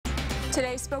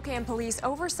Today, Spokane police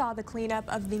oversaw the cleanup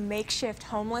of the makeshift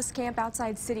homeless camp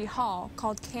outside City Hall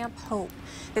called Camp Hope.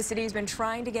 The city has been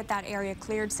trying to get that area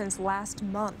cleared since last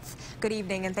month. Good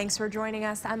evening and thanks for joining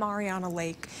us. I'm Ariana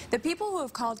Lake. The people who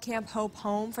have called Camp Hope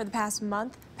home for the past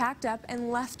month packed up and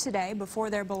left today before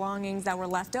their belongings that were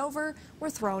left over were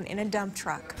thrown in a dump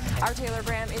truck. Our Taylor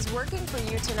Graham is working for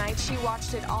you tonight. She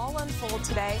watched it all unfold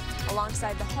today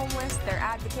alongside the homeless, their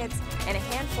advocates, and a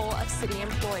handful of city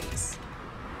employees.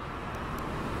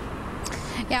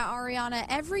 Yeah, Ariana,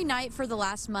 every night for the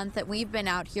last month that we've been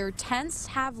out here, tents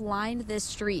have lined this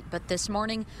street. But this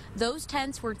morning, those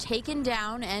tents were taken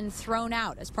down and thrown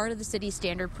out as part of the city's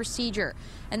standard procedure.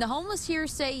 And the homeless here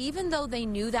say even though they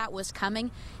knew that was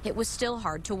coming, it was still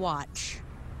hard to watch.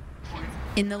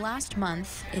 In the last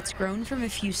month, it's grown from a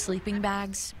few sleeping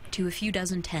bags to a few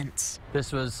dozen tents.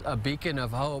 This was a beacon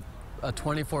of hope, a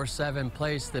 24/7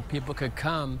 place that people could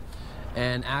come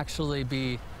and actually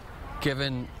be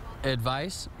given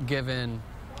advice, given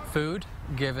food,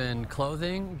 given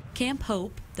clothing. Camp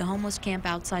Hope, the homeless camp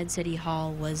outside City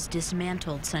Hall, was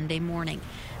dismantled Sunday morning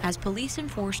as police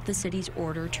enforced the city's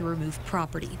order to remove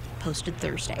property, posted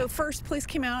Thursday. So first, police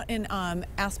came out and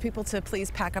asked people to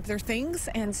please pack up their things,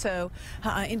 and so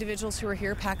individuals who were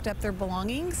here packed up their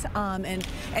belongings, and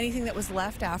anything that was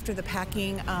left after the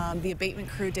packing, the abatement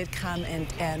crew did come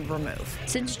and remove.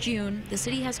 Since June, the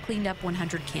city has cleaned up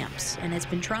 100 camps, and it's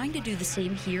been trying to do the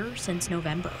same here since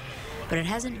November. But it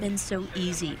hasn't been so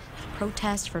easy.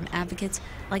 Protests from advocates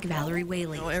like Valerie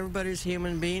Whaley. Everybody's a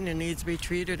human being and needs to be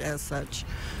treated as such.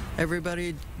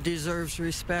 Everybody deserves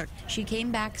respect. She came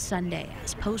back Sunday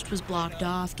as Post was blocked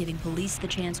off, giving police the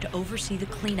chance to oversee the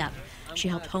cleanup. She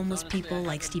helped homeless people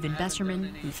like Stephen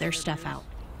Besserman move their stuff out.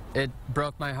 It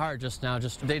broke my heart just now.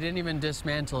 They didn't even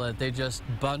dismantle it. They just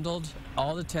bundled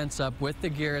all the tents up with the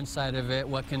gear inside of it,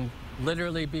 what can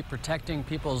literally be protecting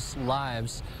people's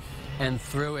lives, and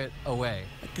threw it away.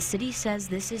 But the city says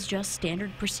this is just standard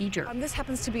procedure. This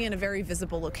happens to be in a very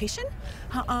visible location,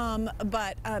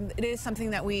 but it is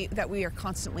something that we are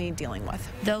constantly dealing with.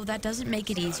 Though that doesn't make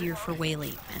it easier for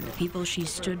Whaley and the people she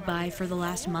stood by for the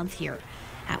last month here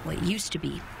at what used to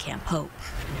be Camp Hope.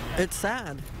 It's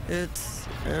sad. It's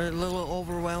a little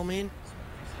overwhelming.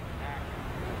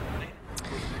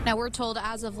 Now, we're told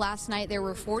as of last night there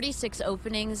were 46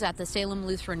 openings at the Salem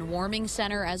Lutheran Warming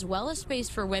Center, as well as space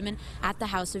for women at the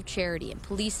House of Charity. And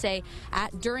police say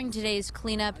during today's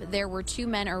cleanup, there were 2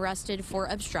 men arrested for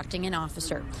obstructing an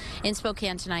officer. In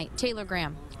Spokane tonight, Taylor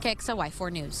Graham,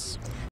 KXLY4 News.